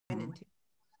winning team.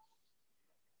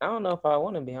 I don't know if I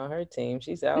want to be on her team.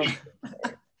 She's out.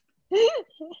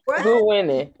 What? Who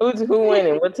winning? Who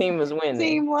winning? What team is winning?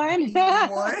 Team one. Team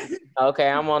one? Okay,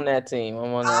 I'm on that team.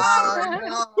 I'm on that team.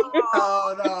 No.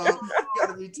 You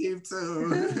gotta be team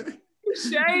two.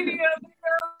 Shady.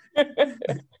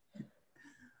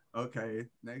 Okay.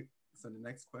 So the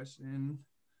next question.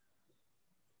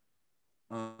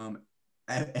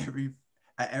 At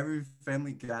every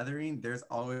family gathering, there's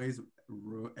always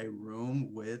a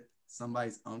room with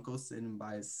somebody's uncle sitting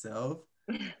by himself.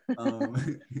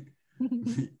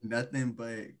 Nothing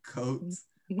but coats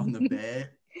on the bed.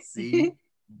 C,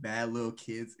 bad little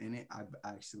kids in it. I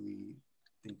actually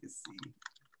think it's C.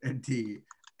 And D,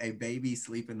 a baby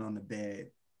sleeping on the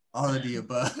bed. All of the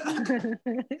above.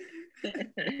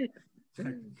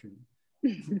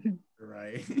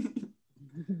 Right.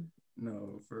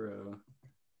 No, for real.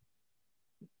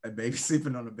 A baby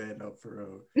sleeping on the bed, no,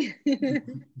 for real.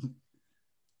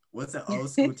 What's an old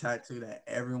school tattoo that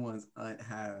everyone's aunt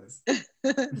has?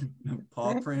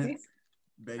 Paw prints,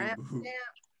 Betty Boop.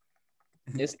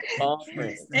 It's paw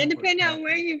prints. It depends on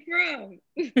where you're from.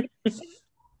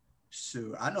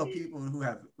 Shoot, I know people who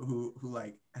have who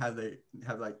like have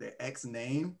like their ex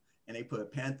name and they put a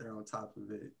panther on top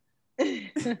of it.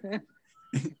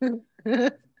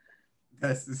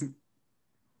 That's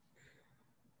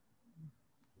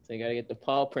So you gotta get the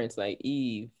paw prints like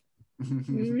Eve.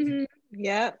 Mm-hmm.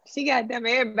 Yep, she got them.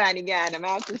 Everybody got them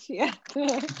after that.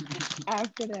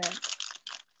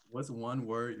 What's one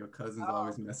word your cousins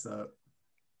always mess up?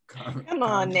 Come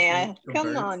on now.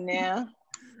 Come on now.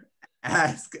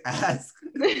 Ask. No,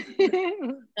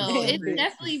 it's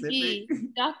definitely B,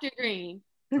 Dr. Green.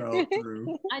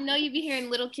 True. I know you be hearing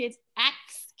little kids ask.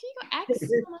 Can you go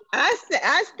ask?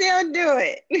 I still do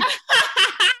it.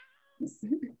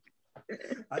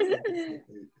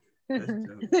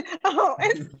 Oh,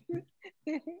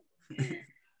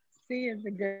 C is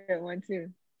a good one too.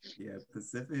 Yeah,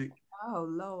 Pacific. Oh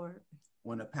Lord.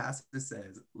 When a pastor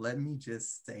says, "Let me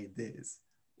just say this,"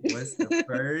 what's the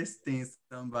first thing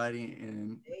somebody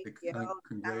in the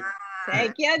congregation?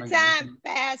 Take your time,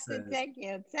 Pastor. Take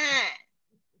your time.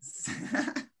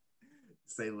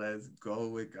 Say, let's go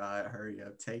with God. Hurry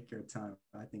up. Take your time.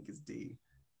 I think it's D.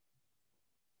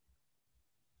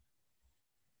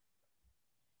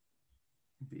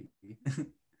 B.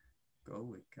 Go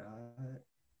with God.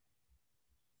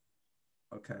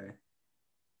 Okay.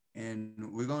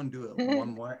 And we're going to do it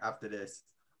one more after this.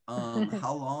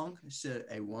 How long should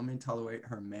a woman tolerate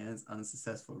her man's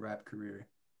unsuccessful rap career?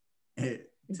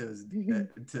 Till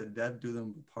death do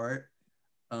them apart,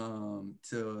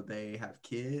 till they have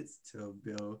kids, till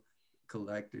bill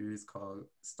collectors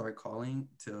start calling,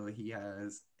 till he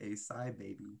has a side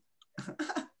baby.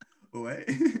 What?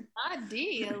 Not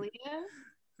D,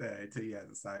 Aaliyah. Till he has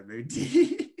a side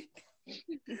baby.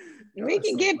 We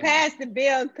can get past the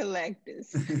bill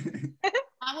collectors.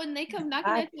 When they come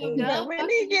knocking at your door. When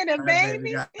he get a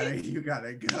baby, you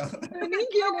gotta go. When he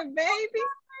get a baby.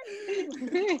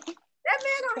 That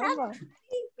man don't have to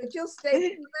leave, but you'll stay. You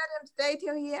let him stay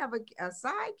till he have a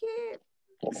side kid.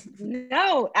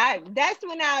 No, that's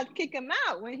when I'll kick him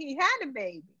out when he had a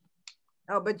baby.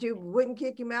 Oh, but you wouldn't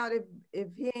kick him out if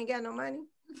he ain't got no money?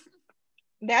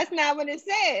 That's not what it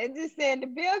said. It just said the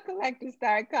bill collector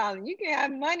started calling. You can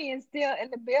have money and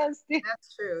the bill still.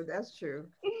 That's true.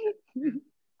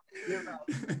 You're right.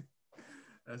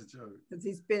 That's a joke. Because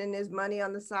he's spending his money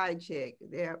on the side chick.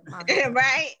 Yeah,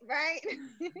 right.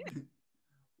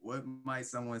 What might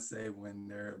someone say when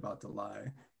they're about to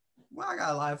lie? Well, I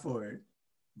gotta lie for it.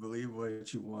 Believe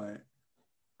what you want.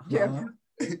 Yeah.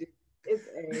 It's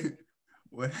A.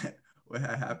 What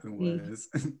had happened was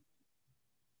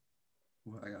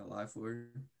what I gotta lie for?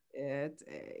 It's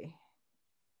A.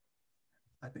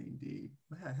 I think D.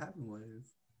 What had happened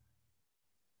was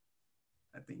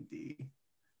I think D.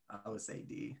 I would say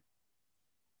D.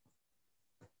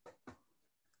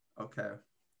 Okay.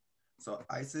 So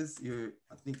Isis,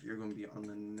 I think you're gonna be on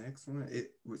the next one.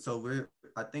 So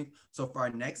for our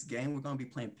next game, we're gonna be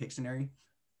playing Pictionary.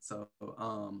 So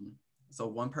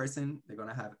one person, they're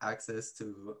gonna have access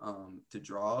to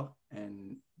draw,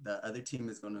 and the other team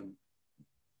is going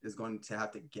to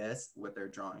have to guess what they're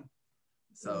drawing.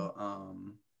 So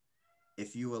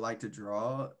if you would like to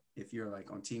draw, if you're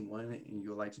like on team one and you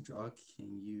would like to draw,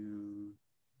 can you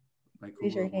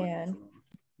raise your hand?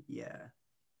 Yeah.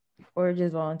 Or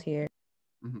just volunteer.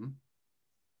 Mm-hmm.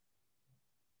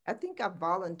 I think I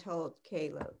volunteered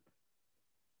Caleb.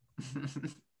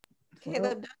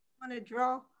 Caleb, don't you want to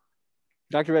draw?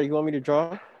 Dr. Red, you want me to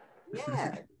draw?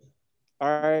 Yeah.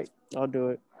 All right, I'll do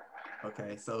it.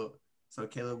 Okay, so So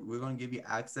Caleb, we're gonna give you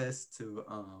access to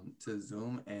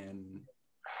Zoom, and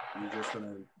you're just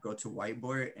gonna go to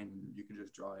whiteboard, and you can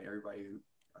just draw everybody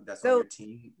that's on your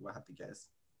team. We'll have to guess.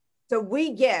 So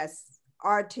we guess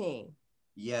our team.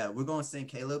 Yeah, we're gonna send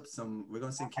Caleb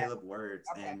words,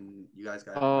 and you guys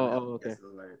got okay. guess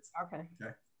the words. Okay.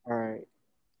 All right.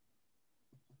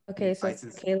 Okay, so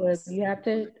Caleb, you have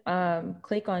to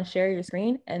click on share your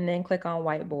screen and then click on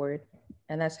whiteboard,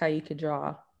 and that's how you could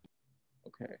draw.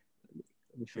 Okay.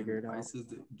 Let me figure it out. Isis,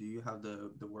 do you have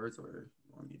the words, or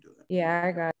you want me to do it? Yeah,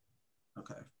 I got it.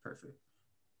 Okay, perfect.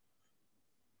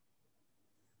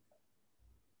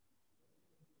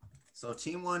 So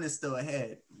team 1 is still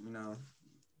ahead. You know,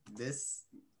 this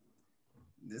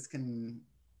can.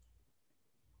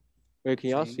 Wait, can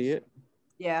y'all see it?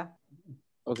 Yeah.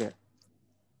 Okay.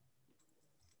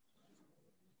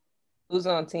 Who's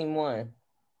on team 1?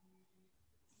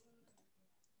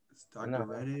 It's Dr.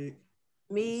 Reddick.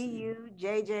 Me, you,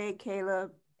 JJ,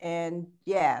 Caleb, and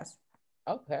Yas.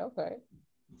 Okay.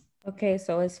 Okay,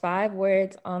 so it's 5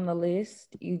 words on the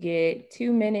list. You get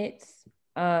 2 minutes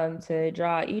to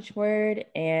draw each word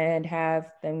and have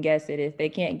them guess it. If they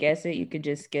can't guess it, you could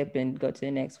just skip and go to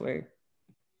the next word.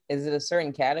 Is it a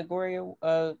certain category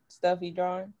of stuff you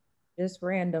drawing? Just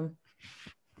random.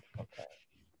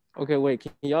 Okay, wait.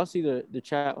 Can y'all see the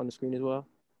chat on the screen as well?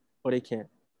 Or they can't?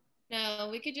 No,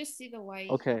 we could just see the white.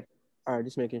 Okay. All right,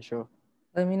 just making sure.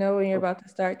 Let me know when you're about to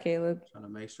start, Caleb. Trying to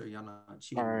make sure y'all not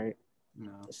cheating. All right.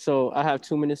 No. So I have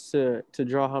 2 minutes to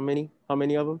draw how many? How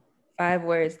many of them? 5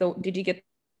 words. So did you get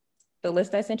the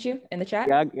list I sent you in the chat?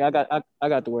 Yeah, I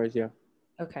got the words, yeah.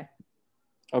 Okay.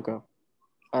 Okay.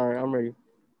 All right, I'm ready.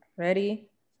 Ready,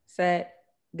 set,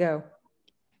 go.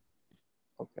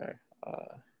 Okay.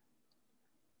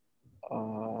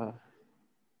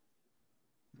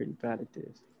 Pretty bad at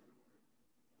this.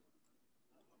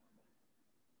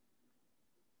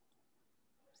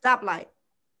 Stoplight.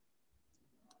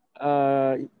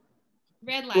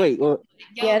 Red light. Wait. Well,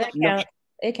 Yeah, that no. counts.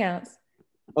 It counts.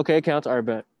 Okay, it counts. All right,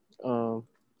 bet.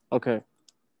 Okay.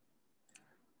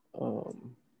 How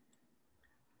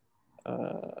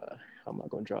am I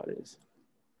gonna draw this?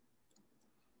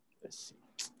 Let's see.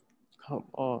 Come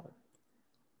on.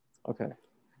 Okay.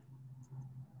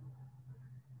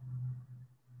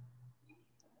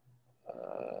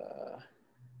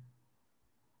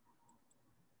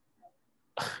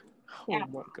 Oh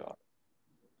my God.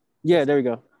 Yeah, there we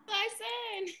go. I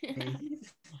said.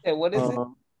 Hey, what is it?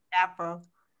 Afro.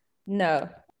 No.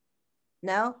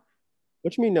 No?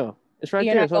 What you mean no? It's right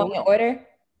You're there. not going in order?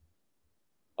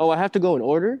 Oh, I have to go in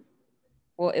order?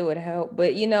 Well, it would help,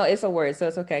 but it's a word, so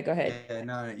it's okay. Go ahead. Yeah,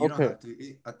 no, you don't have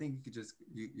to. I think you could just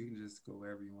you can just go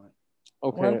wherever you want.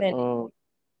 Okay. 1 minute.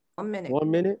 1 minute.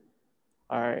 1 minute?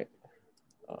 All right.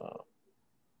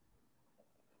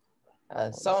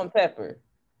 Salt and pepper.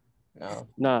 No.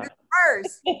 Nah.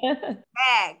 Purse.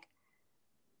 Bag.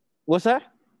 What's that?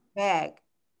 Bag.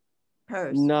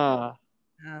 Purse. Nah.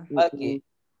 Bucket.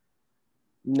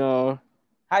 No.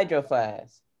 Hydro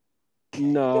flask.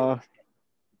 No.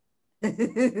 I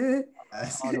don't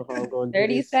know how I'm going to do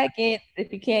 30 this. seconds.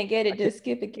 If you can't get it, just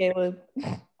skip it, Caleb.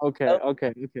 Okay. I'm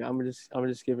gonna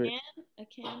just give it. A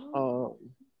candle?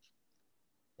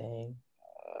 Dang.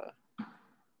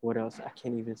 What else? I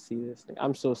can't even see this thing.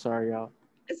 I'm so sorry, y'all.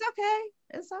 It's okay.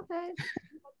 It's okay.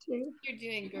 You're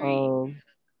doing great.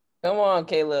 Come on,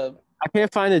 Caleb. I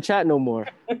can't find the chat no more.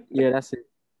 Yeah, that's it.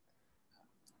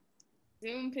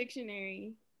 Zoom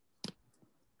Pictionary.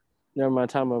 Never mind.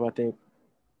 Time up, I think.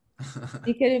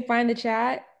 You couldn't find the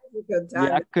chat?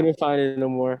 Yeah, I couldn't find it no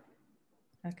more.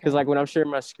 Because like when I'm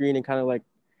sharing my screen and kind of like,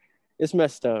 it's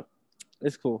messed up.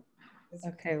 It's cool.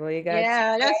 Okay, well you got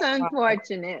Yeah, that's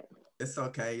unfortunate. It's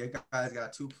okay. You guys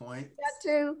got 2 points. Got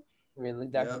 2. Really,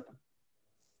 Yep. Dr.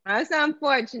 That's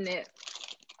unfortunate.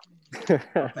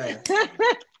 Okay.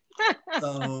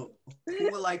 So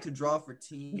who would like to draw for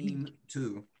team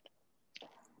 2?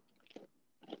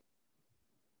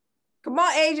 Come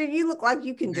on, Adrian. You look like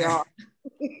you can draw.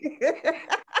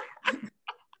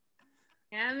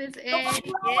 Yeah, Miss A.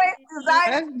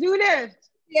 Let's do this.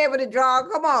 Be able to draw.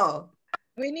 Come on.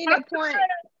 We need a point. I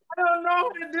don't know how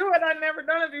to do it. I've never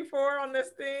done it before on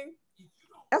this thing.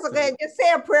 That's okay. Just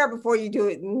say a prayer before you do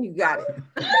it, and you got it.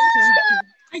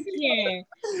 I can.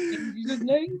 You just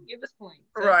know you give us points.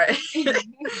 So. Right.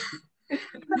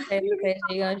 Okay,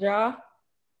 you gonna draw?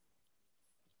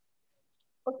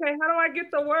 Okay, how do I get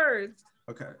the words?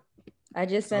 Okay. I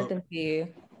just sent them to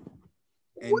you.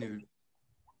 And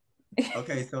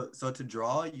okay, so to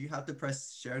draw, you have to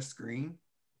press share screen,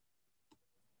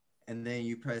 and then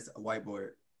you press a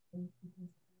whiteboard, and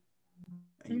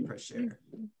you press share.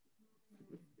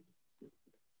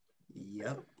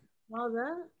 Yep. All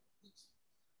that.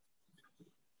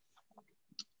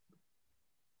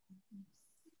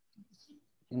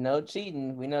 No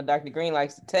cheating. We know Dr. Green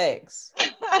likes to text. She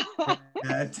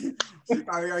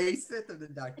probably already sent them to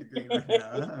Dr. Green right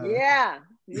now. Yeah,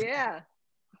 yeah.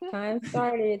 Time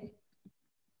started.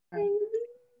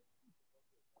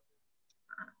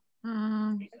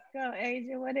 Let's go,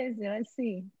 Asia. What is it? Let's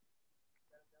see.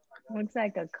 Looks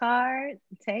like a card,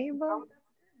 table.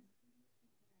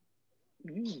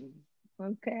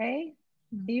 Okay.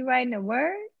 You writing a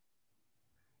word?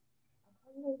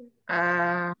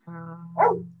 That's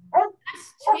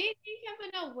cheap. You can't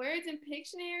put no words in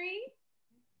Pictionary.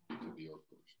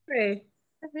 Hey.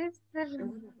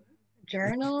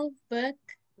 Journal, book,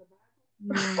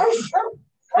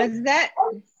 What's that?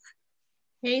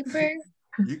 paper,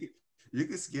 You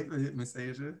can skip it, Miss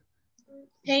Asia.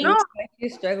 paint. No, You're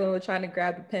struggling with trying to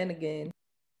grab the pen again.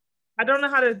 I don't know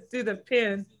how to do the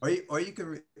pin. Or you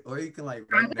can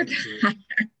like write next to it.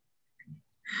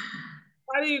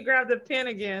 Why do you grab the pen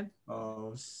again?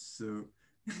 Oh shoot.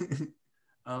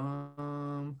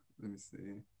 Let me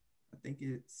see. I think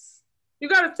it's You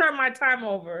got to start my time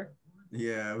over.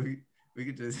 yeah. We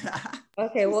could just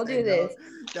Okay, we'll do this.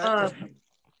 Dr.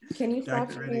 Can you stop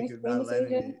Dr. sharing Reddick your is screen, not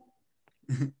letting Asia?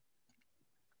 me.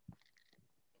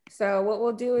 So what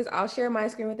we'll do is I'll share my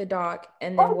screen with the doc,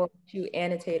 and then we'll let you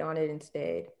annotate on it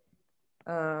instead.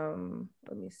 Let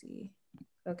me see.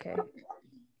 Okay.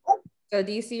 So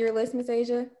do you see your list, Miss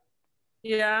Asia?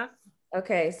 Yeah.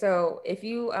 Okay, so if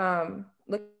you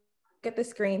look at the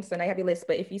screen, so now you have your list,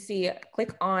 but if you see,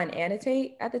 click on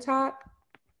annotate at the top,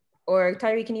 or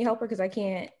Tyree, can you help her? Because I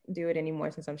can't do it anymore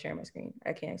since I'm sharing my screen.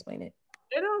 I can't explain it.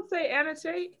 They don't say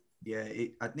annotate. Yeah,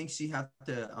 I think she have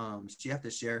to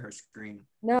share her screen.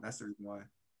 No. That's the reason why.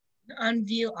 On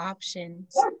view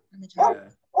options on the top. Yeah,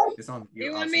 it's on.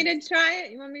 You want me to try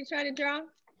it? You want me to try to draw?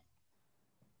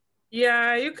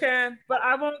 Yeah, you can, but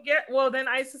I won't get. Well, then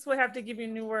Isis will have to give you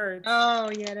new words. Oh,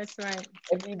 yeah, that's right.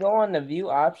 If you go on the view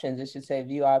options, it should say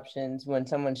view options when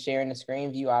someone's sharing the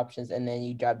screen, view options, and then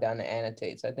you drop down to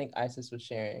annotate. So I think Isis was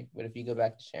sharing, but if you go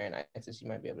back to sharing Isis, you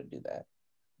might be able to do that.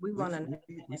 We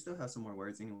still have some more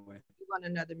words anyway. We want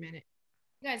another minute.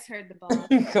 You guys heard the ball.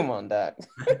 Come on, Doc.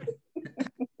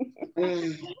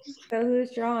 So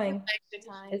who's drawing? Extra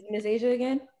time. Is Miss Asia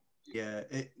again? Yeah,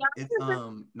 it's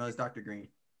no, it's Dr. Green.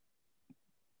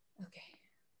 Okay.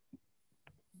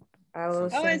 I will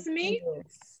Oh, it's me?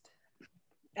 list.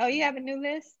 Oh, you have a new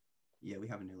list? Yeah, we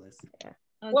have a new list. Yeah.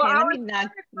 Okay, Well,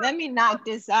 let me knock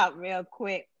this out real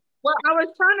quick. Well, I was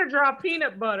trying to draw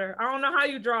peanut butter. I don't know how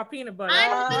you draw peanut butter.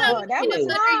 Oh, that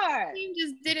was hard. You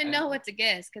just didn't know what to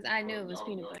guess because I knew it was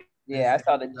peanut butter. Yeah, I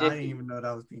saw the I didn't even know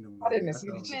that was peanut butter. I didn't see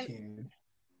thought it was a the can.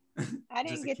 I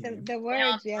didn't get can. the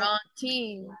words yet. Wrong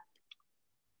team.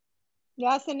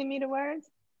 Y'all sending me the words?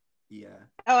 Yeah.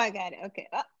 Oh, I got it. Okay.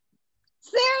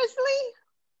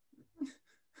 Seriously?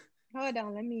 Hold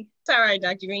on, let me. It's all right,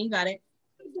 Dr. Green, you got it.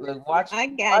 Look, watch. I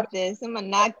got this. I'm gonna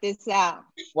knock this out.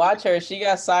 Watch her. She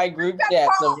got side group chat.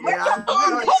 So Yeah, I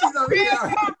know. She's over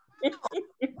here.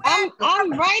 I'm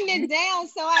writing it down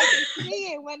so I can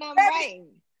see it when I'm writing.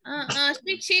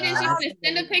 She cheated. She could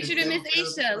send a picture to Miss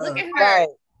Aisha. Look at her. right.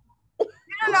 You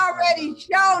done already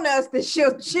shown us that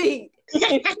she'll cheat.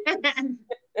 Look,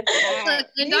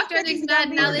 and Dr. Reddick's not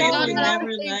now These that Never y'all let her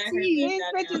These live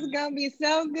that pictures down. gonna be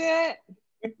so good.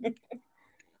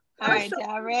 All right,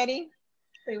 y'all ready?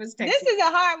 It was This is a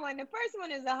hard one. The first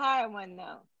one is a hard one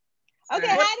though. Okay,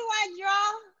 how do I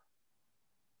draw?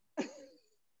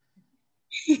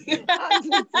 I'm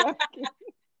just joking.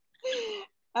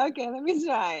 Okay, let me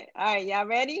try it. All right, y'all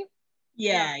ready?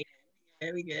 Yeah,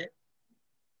 we good.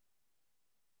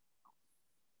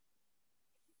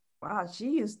 Wow, she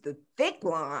used the thick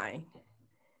line.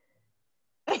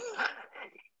 A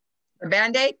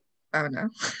Band-Aid? Oh no.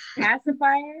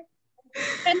 Pacifier?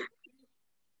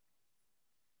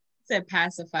 Said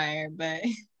pacifier, but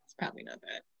it's probably not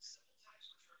that.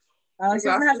 Oh, she's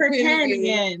not her pen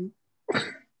again.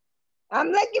 I'm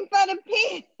looking for the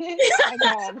pen. I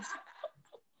got it.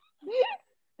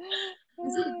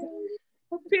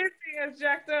 Piercing is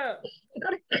jacked up.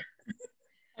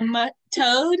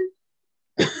 Toad?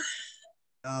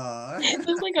 It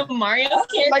looks like a Mario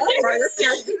kid. Like a Mario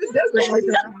character. It does look like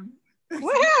that.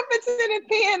 What happened to the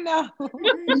pen though?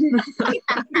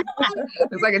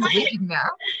 It's like it's bleeding now.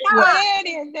 There it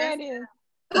is. There it is.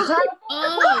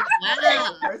 Oh,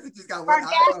 wow. Person just got one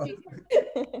eye.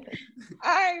 All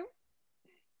right.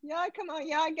 Y'all, come on.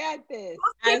 Y'all got this.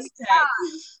 Aztec.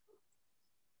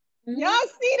 Y'all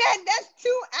see that? That's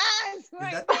 2 eyes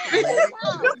right that the there. leg?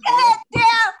 Wow. Look at that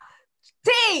damn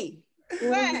T.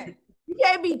 What? You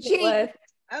can't be cheap. Left.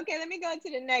 Okay, let me go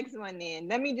to the next one then.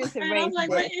 Let me just And erase I'm like,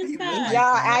 this. what is that?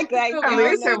 Y'all act like y'all At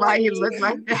least know why what he it look is.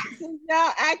 like that.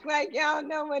 Y'all act like y'all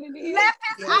know what it is. Left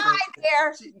his eye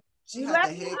there. She You had left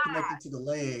the head his connected to the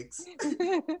legs.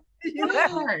 You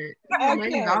left Hurt.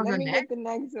 Okay, Dogs let on me that. get the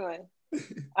next one.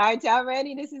 All right, y'all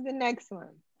ready? This is the next one.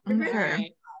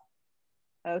 Okay.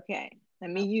 Okay, let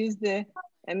me use the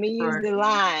Right.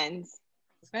 lines.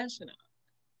 Professional.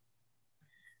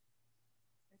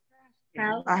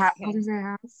 House. What is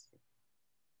that house?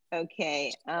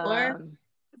 Okay.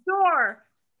 Door.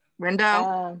 Window.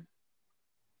 Um,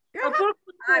 A book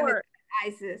I'm door.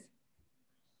 ISIS.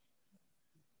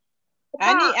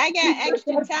 I got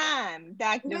extra time,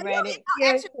 Dr. No, Reddick.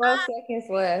 Yes, 12 seconds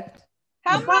left.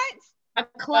 How much? A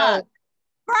clock.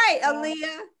 Right,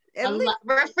 Aaliyah. At least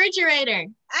Refrigerator.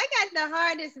 I got the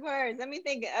hardest words. Let me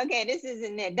think. Okay, this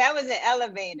isn't it. That was an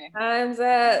elevator. Time's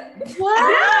up. What?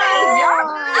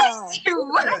 Oh.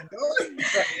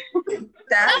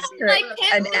 That's Like an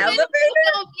 10 minutes elevator?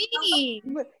 ago, me.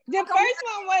 The first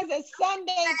one was a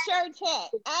Sunday church hat.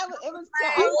 It was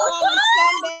called a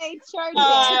Sunday church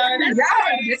hat.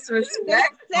 Y'all The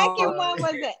disrespectful. second one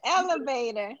was an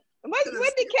elevator. What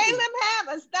did Caleb have?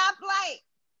 A stoplight?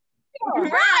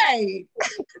 Right.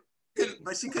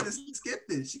 But she could have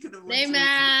skipped it. She could have. They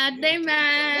mad. They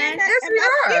mad. Yes, If we I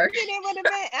are. skipped it, it would have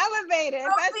been elevator.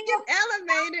 If I skipped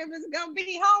elevator, it was gonna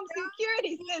be home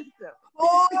security system.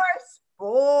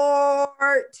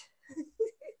 sport.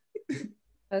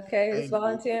 Okay, who's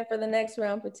volunteering for the next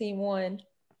round for team one?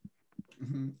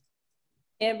 Mhm.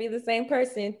 Can't be the same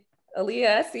person.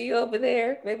 Aaliyah, I see you over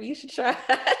there. Maybe you should try.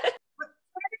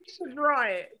 You should draw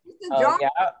it. Oh, yeah,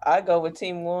 I go with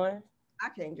team one. I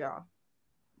can't draw.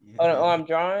 Yeah. Oh, I'm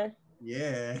drawing?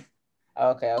 Yeah.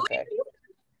 Okay. Class.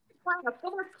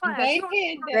 They You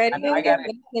did Ready? I got Let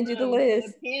me send you the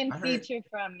list. pen I heard- feature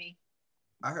from me.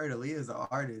 I heard Aaliyah's an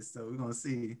artist, so we're gonna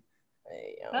see.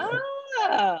 Hey,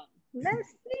 Oh, let's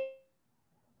see.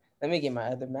 let me get my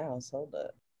other mouse. Hold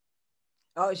up.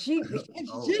 Oh, she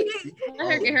Oh, she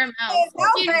Let her get her mouse. No,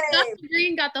 She, babe. Dr.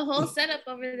 Green got the whole setup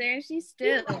over there, and she's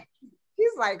still.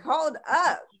 she's like, hold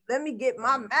up. Let me get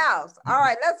my mouse. All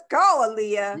right, let's go,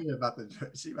 Aaliyah.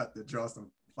 She about to draw some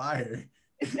fire.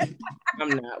 I'm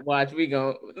not. Watch,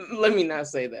 let me not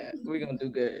say that. We're gonna do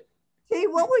good. T,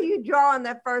 what were you drawing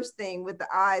that first thing with the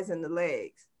eyes and the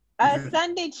legs? A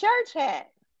Sunday church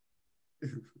hat.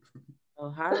 Oh,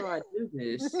 how do I do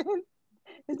this?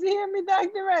 Did you hear me,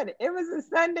 Dr. Reddick? It was a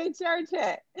Sunday church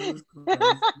hat.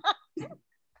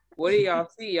 What do y'all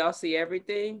see? Y'all see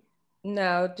everything?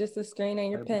 No, just the screen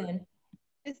and your pen.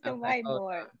 It's the Okay, hold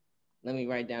whiteboard. on. Let me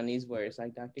write down these words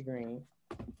like Dr. Green.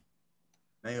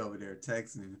 They over there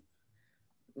texting.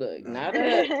 Look, Nah. not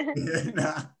that. Yeah,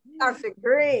 nah. Dr.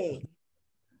 Green.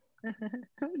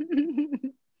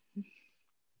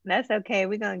 That's okay.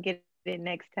 We're going to get it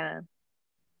next time.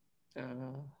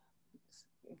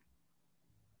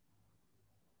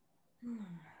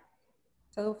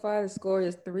 So far, the score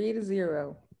is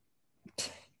 3-0.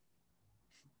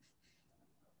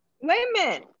 Wait a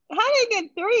minute. How they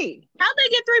get 3? How'd they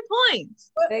get 3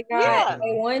 points? They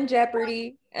won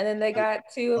Jeopardy, and then they got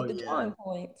 2 of the drawing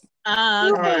points.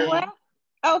 Okay. What?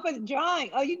 Oh, for the drawing.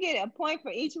 Oh, you get a point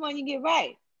for each one you get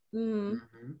right. Mhm.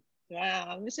 Wow.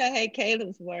 I wish I had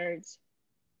Caleb's words.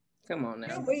 Come on now.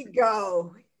 Here we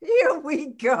go. Here we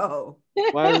go.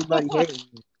 Why everybody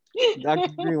hating? Dr.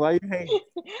 Green, why you hating?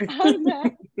 I'm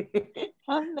not.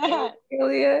 I'm not.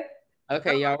 Julia,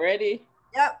 Okay, y'all ready?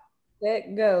 Yep.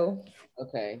 let go.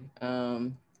 Okay.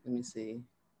 Let me see.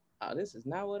 Oh, this is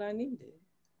not what I needed.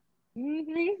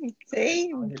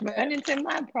 See, run into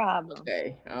my problem.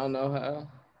 Okay, I don't know how.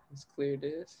 Let's clear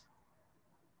this.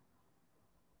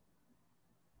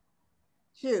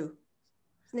 Shoe.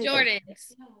 Sneaker.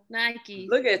 Jordans, Nike.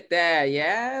 Look at that.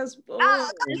 Yes. Boom. Oh,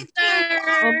 look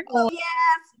at you. Oh,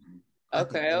 yes.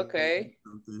 Okay, okay.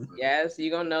 Yes,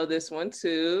 you're going to know this one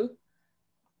too.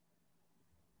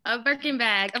 A Birkin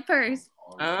bag, a purse.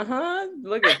 Uh-huh.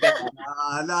 Look at that.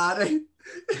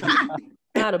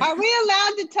 Are we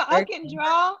allowed to talk and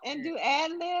draw and do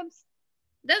ad libs?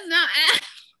 That's not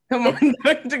Come on,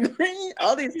 Dr. Green.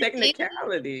 All these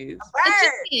technicalities.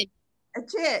 A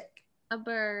chick. a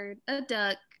bird, a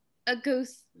duck, a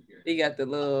goose, You got the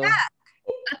little.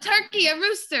 a turkey, a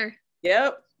rooster.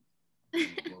 Yep.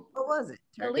 What was it?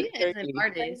 Aaliyah is an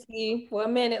artist.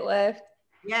 1 minute left.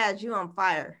 Yeah, you on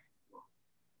fire.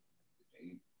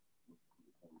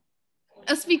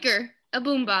 A speaker, a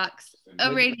boombox,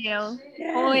 a radio.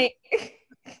 Point.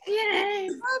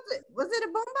 Yes. Was it a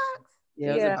boombox?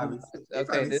 Yeah. Yeah.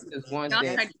 Okay, this is one Y'all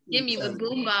thing. tried to give me with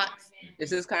boombox.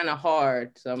 This is kind of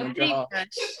hard, so I'm A going to draw.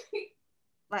 paintbrush.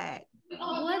 flag.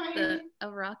 What the? A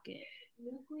rocket.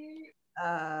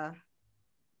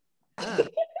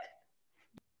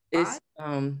 It's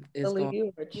Believe going.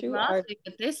 you were true I'll art. stick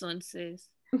with this one, sis.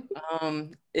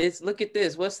 It's look at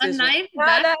this. What's A this one? knife No,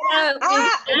 back. no, no.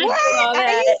 What?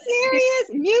 Are you serious?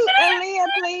 Mute Aaliyah,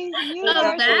 please. Mute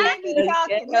her. She can't be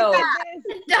talking. Look at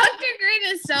this. Dr.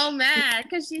 Green is so mad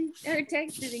because her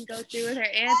text didn't go through with her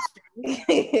answer.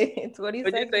 It's what he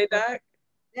What'd you said. say, Doc?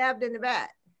 Stabbed in the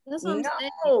back. That's what I'm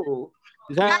saying. No.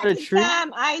 Is that a What's the tree?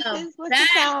 time, Isis? What's the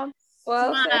time?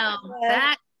 Well, Smile.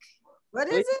 Back. What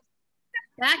is it?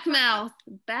 Back mouth.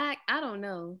 Back. I don't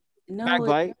know. No.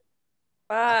 Backbite.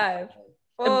 5,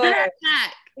 The 4, back.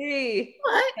 3,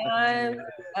 What?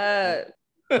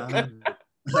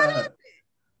 1.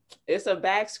 It's a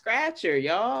back scratcher,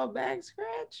 y'all. Back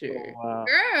scratcher. Wow.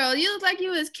 Girl, you look like you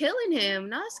was killing him,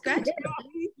 not scratching him.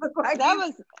 Look like That he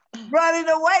was running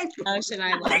away. Oh, should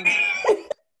I lie?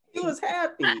 He was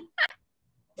happy.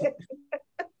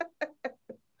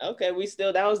 Okay,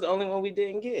 that was the only one we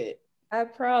didn't get. I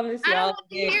promise I don't y'all. want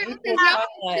to hear you because can y'all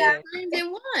find- screamed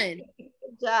in one.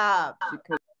 Good job.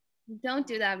 Don't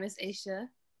do that, Miss Aisha.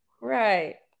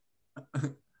 Right. Okay.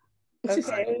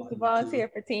 Okay, who's the volunteer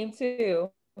for team 2?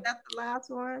 That's the last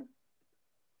one.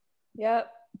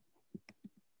 Yep.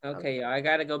 Okay, y'all. I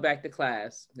gotta go back to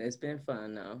class. It's been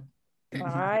fun though. All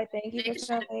right. Thank you for Finish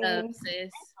it up, coming.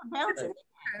 sis.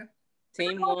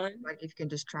 Team 1. Like if you can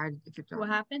just try if you're What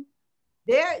happened?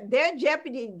 Their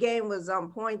Jeopardy game was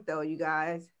on point though, you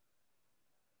guys.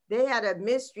 They had a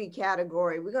mystery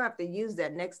category. We're gonna have to use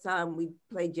that next time we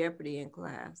play Jeopardy in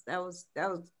class. That was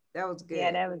good.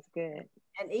 yeah, that was good.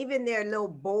 And even their little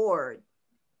board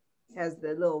has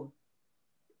the little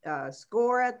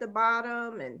score at the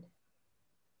bottom, and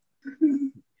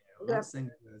I'll send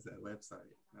you guys that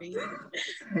website.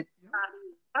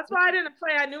 That's why I didn't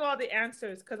play. I knew all the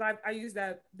answers because I used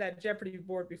that Jeopardy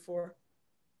board before.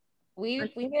 We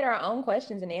made our own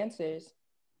questions and answers.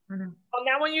 On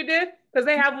that one you did? Because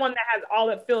they have one that has all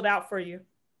it filled out for you.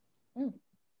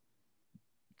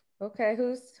 Okay,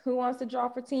 who wants to draw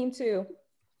for team 2?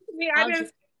 Me, I didn't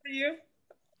say for you.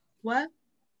 What?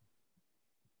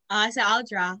 I said I'll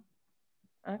draw.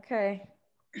 Okay.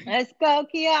 Let's go,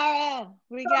 Kiara.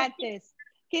 We got this.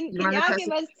 Can y'all give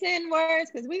us 10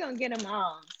 words? Because we're going to get them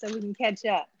all so we can catch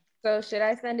up. So should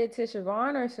I send it to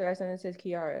Siobhan or should I send it to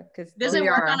Kiara? Because Does it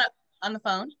work on the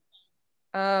phone?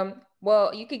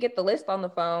 Well, you could get the list on the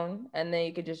phone and then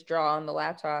you could just draw on the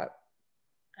laptop.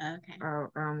 Okay.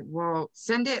 Well,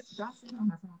 send it.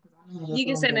 You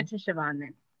can send it to Siobhan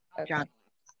then. Okay.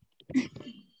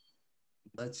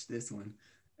 Touch this one.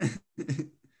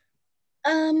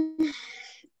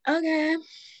 Okay.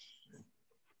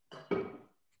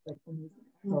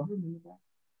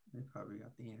 They probably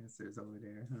got the answers over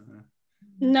there. Huh?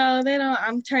 No, they don't.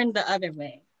 I'm turned the other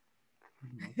way.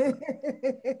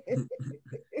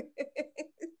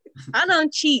 I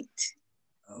don't cheat.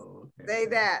 Oh, okay. Say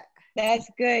that. That's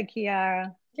good,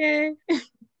 Kiara. Okay.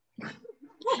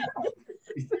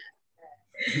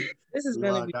 This is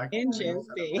going to be Dr.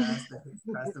 interesting.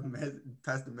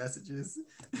 Pass the messages.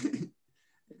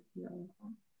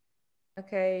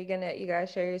 Okay, you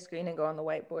guys share your screen and go on the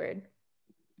whiteboard.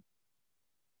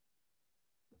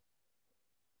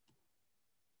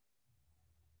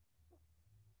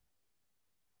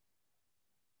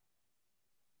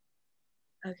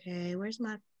 Okay, where's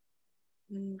my...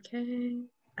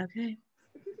 Okay.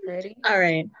 Ready? All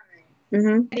right.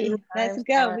 Mm-hmm. Let's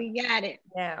go. We got it.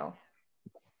 Now.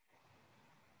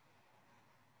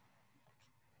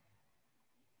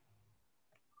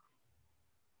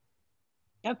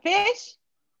 A fish?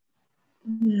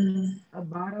 A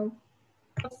bottle.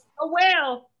 A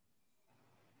whale.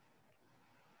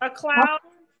 A cloud.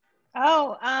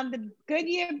 Oh, the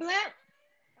Goodyear blimp?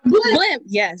 Blimp.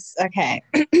 Yes. Okay.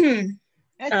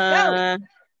 Let's go.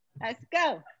 Let's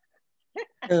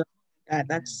go. God,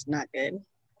 that's not good.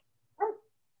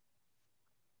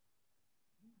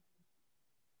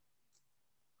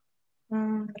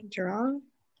 Draw.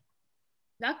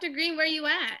 Dr. Green, where you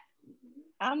at?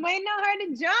 I'm waiting on her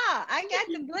to draw. I got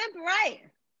the blimp right.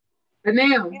 And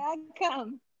now. Here I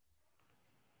come.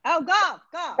 Oh, golf.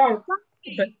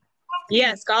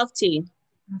 Yes, golf tee.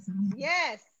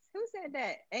 Yes. Who said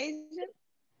that? Asian?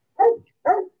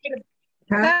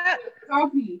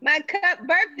 My cup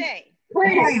birthday.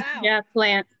 Wow. Yeah,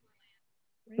 plant.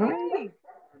 Really?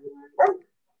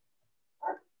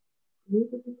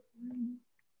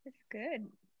 That's good.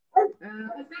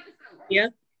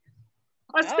 Yep.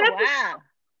 A stethoscope. Wow.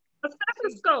 A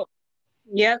stethoscope.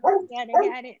 Yep.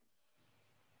 Got it.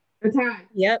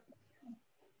 Yep.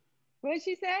 What did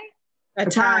she say? A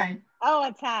tie. Oh,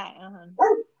 a tie.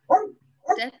 Uh-huh.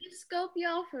 Stethoscope,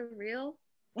 y'all, for real?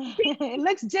 It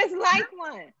looks just like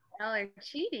one. Y'all are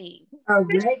cheating. Oh,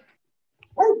 great.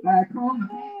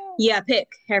 Yeah, pick.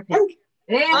 Hair pick.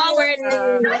 All word.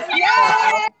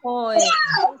 Yay! Point.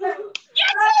 Well done,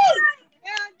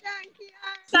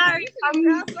 Kiara. Sorry.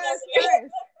 Drop us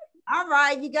first. All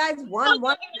right, you guys won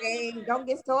one game. Don't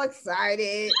get so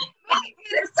excited.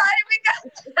 Get excited. We got.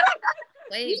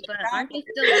 Wait, but aren't they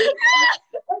still listening?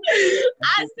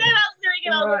 I said I was doing it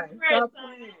on the first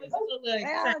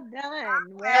Well done.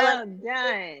 Well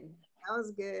done. That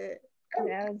was good.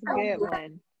 That was a good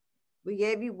one. We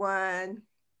gave you one.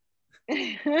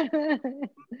 Nice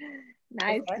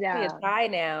It's actually a job. tie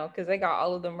now because they got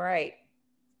all of them right.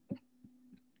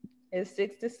 It's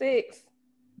 6-6.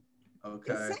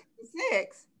 Okay. It's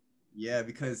 6. Yeah,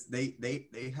 because they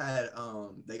had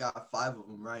they got 5 of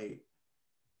them right,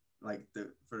 like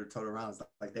for the total rounds.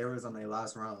 Like they was on their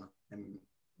last round, and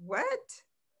What?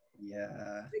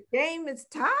 yeah. The game is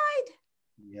tied?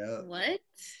 Yep. What?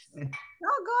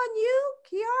 Doggone you,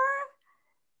 Kiara.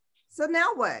 So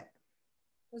now what?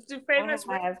 Let's do famous.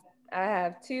 I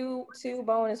have two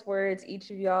bonus words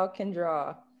each of y'all can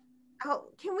draw. Oh,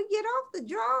 can we get off the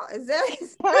draw? Is that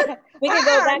We can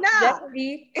go back no. to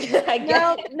Jeopardy. I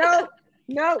guess. No.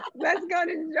 Let's go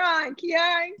to the drawing.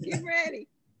 Kiara, get ready.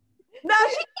 No,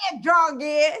 she can't draw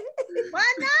again.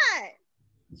 Why not?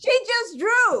 She just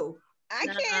drew. I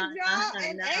can't draw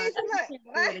an ace.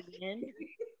 What?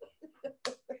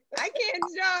 I can't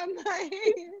draw my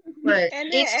hand. But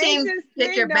And each then team aces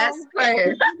pick your string best don't-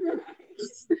 player.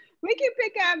 We can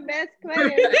pick our best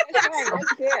player. That's right.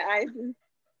 That's good, Isis.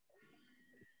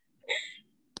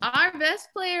 Our best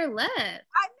player left.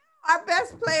 Our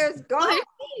best player's gone. They're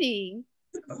cheating.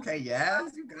 Okay,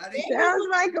 yes, you got it. Sounds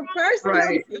like a personal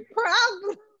Right.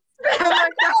 problem.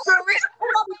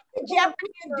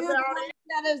 Jeopardy and do the one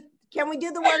that is, can we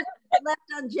do the one left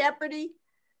on Jeopardy?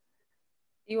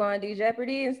 You want to do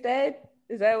Jeopardy instead?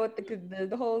 Is that what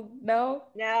the whole no?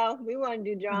 No, we want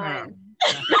to do drawing.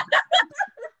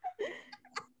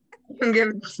 You can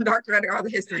give Dr. Reddick all the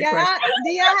history Y'all, questions.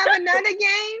 do y'all have another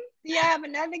game? Do y'all have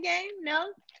another game?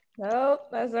 No? Nope,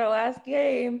 that's our last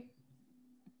game.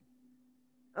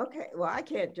 Okay, well, I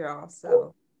can't draw,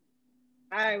 so.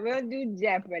 All right, we'll do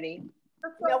Jeopardy.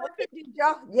 No, we can do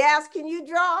draw. Yes, can you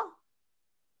draw?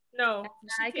 No.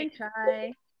 I can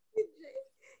try.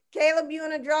 Caleb, you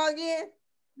want to draw again?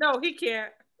 No, he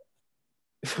can't.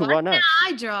 Why not? Can't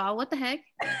I draw? What the heck?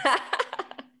 I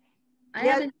Yeah.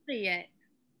 haven't done it yet.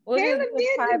 We'll Caleb just did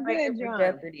do tiebreaker good for drawing.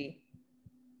 Jeopardy.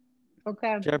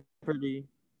 Okay. Jeopardy.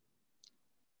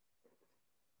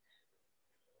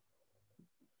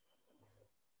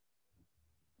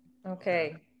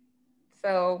 Okay,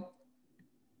 so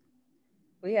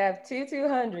we have two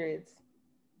 200s.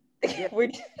 We're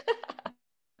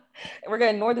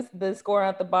gonna ignore the score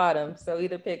at the bottom. So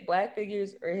either pick black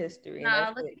figures or history. and Nah,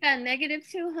 that's look it. at that,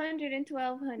 -200 and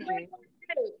 1200.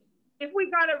 If we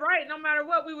got it right, no matter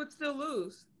what, we would still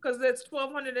lose because it's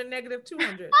 1200 and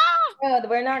 -200. No,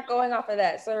 we're not going off of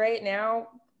that. So right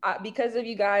now, because of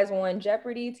you guys won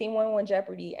Jeopardy, team one won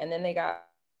Jeopardy, and then they got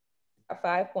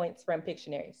 5 points from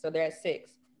Pictionary. So they're at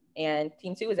 6. And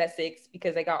team 2 is at 6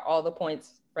 because they got all the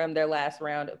points from their last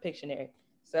round of Pictionary.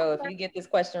 So if you get this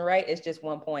question right, it's just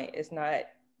 1 point. It's not,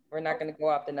 we're not going to go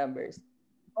off the numbers.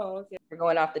 Oh, okay. We're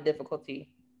going off the difficulty.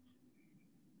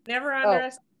 Never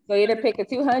underestimate. So either pick the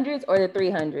 200s or the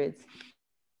 300s.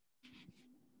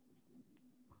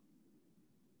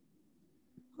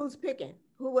 Who's picking?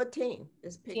 What team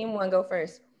is picking? Team 1, go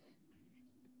first.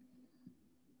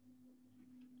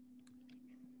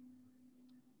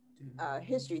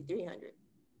 History 300.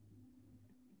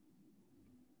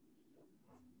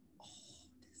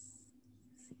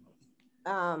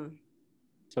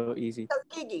 So easy.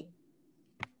 Tuskegee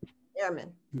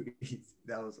Airmen.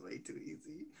 That was way too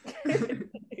easy.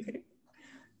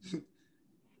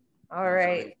 All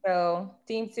right, so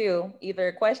team 2,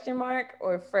 either question mark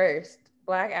or first.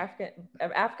 Black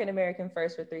African American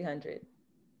first for 300.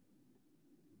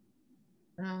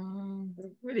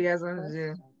 What do you guys want to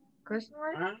do? Question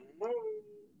mark?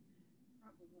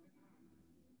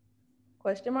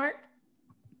 Question mark?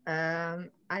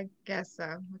 I guess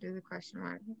so. We'll do the question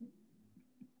mark.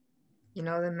 You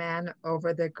know, the man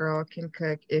over the girl can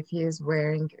cook if he is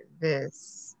wearing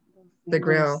this. The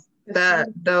grill.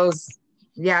 Those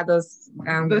sandals.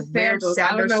 I don't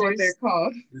know what they're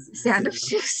called. Sandal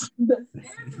shoes.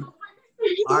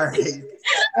 All right.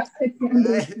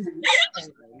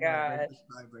 God.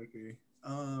 Tiebreaker.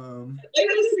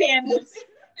 Sandals.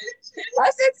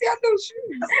 I said sandal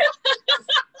shoes.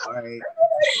 All right.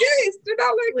 Yes, do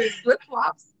not like flip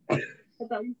flops.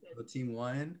 So team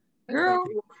one. Girl.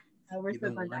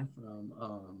 Either one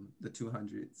from the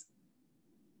 200s.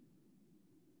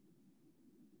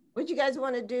 What you guys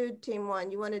want to do, team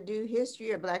one? You want to do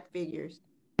history or black figures?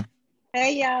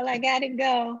 Hey, y'all, I got to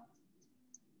go.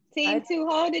 Team two,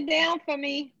 hold it down for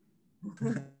me.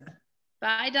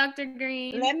 Bye, Dr.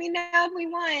 Green. Let me know if we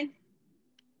won.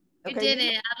 You did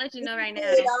it. I'll let you know right now.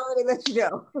 I already let you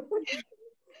know.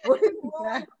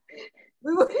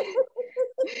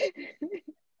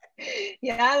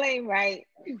 Y'all ain't right.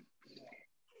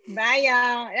 Bye,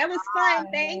 y'all. That was fun.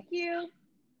 Thank you.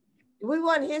 We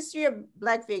want history or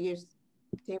black figures,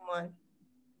 team one.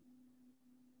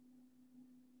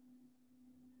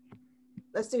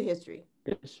 Let's do history.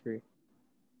 History.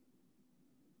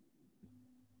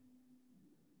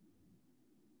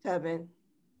 Tubman.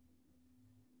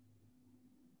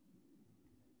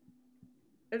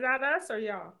 Is that us or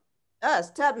y'all?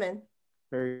 Us, Tubman.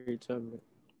 Very Tubman.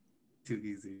 Too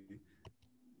easy.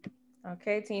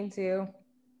 Okay, team two.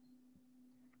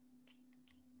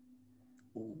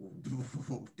 Ooh,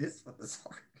 this was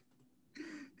hard.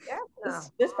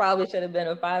 This probably should have been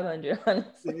a 500,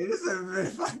 honestly.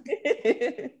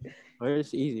 Oh,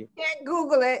 it's easy. Can't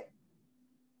Google it.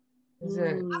 Is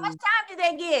it? How much time did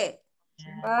they get?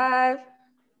 5.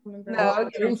 No, I'll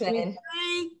give them 10.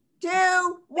 3,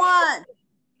 2, 1.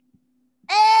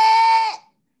 Eh!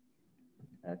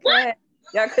 Okay.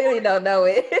 Y'all clearly don't know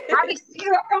it. I was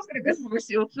gonna go for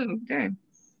seal too. Okay.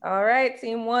 All right,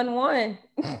 team 1 won.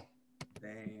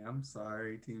 Dang, I'm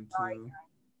sorry, team two.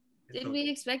 Did we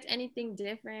expect anything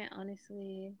different,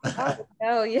 honestly?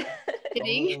 Oh, yeah.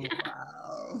 Kidding.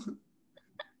 Oh,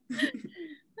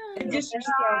 wow.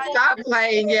 Stop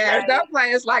playing. Yeah, stop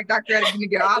playing. It's like Dr. Reddick gonna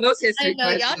get all those history I know,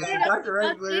 y'all questions. Dr.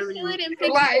 Reddick literally,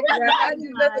 Like,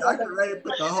 Dr. Reddick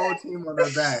put the whole team on her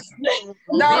back.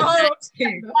 no, whole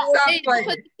team. Stop They playing.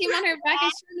 put the team on her back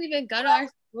and she doesn't even go to our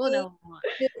school no more.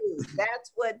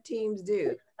 That's what teams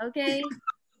do. Okay?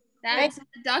 That's what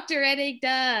Dr. Reddick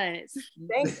does.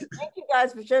 Thank you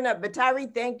guys for showing up. But Tyree,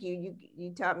 thank you.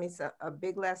 You taught me a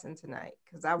big lesson tonight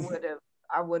because I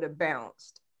would have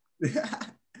bounced.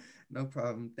 No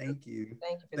problem. Thank you.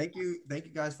 Thank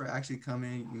you guys for actually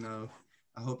coming. You know,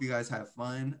 I hope you guys have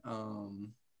fun.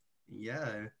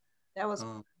 Yeah. That was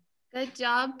Good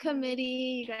job,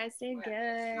 committee. You guys did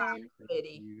good.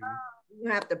 committee. You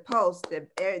have to post it.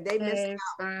 They missed out.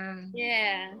 Fun.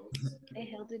 Yeah. They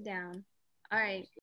held it down. All right.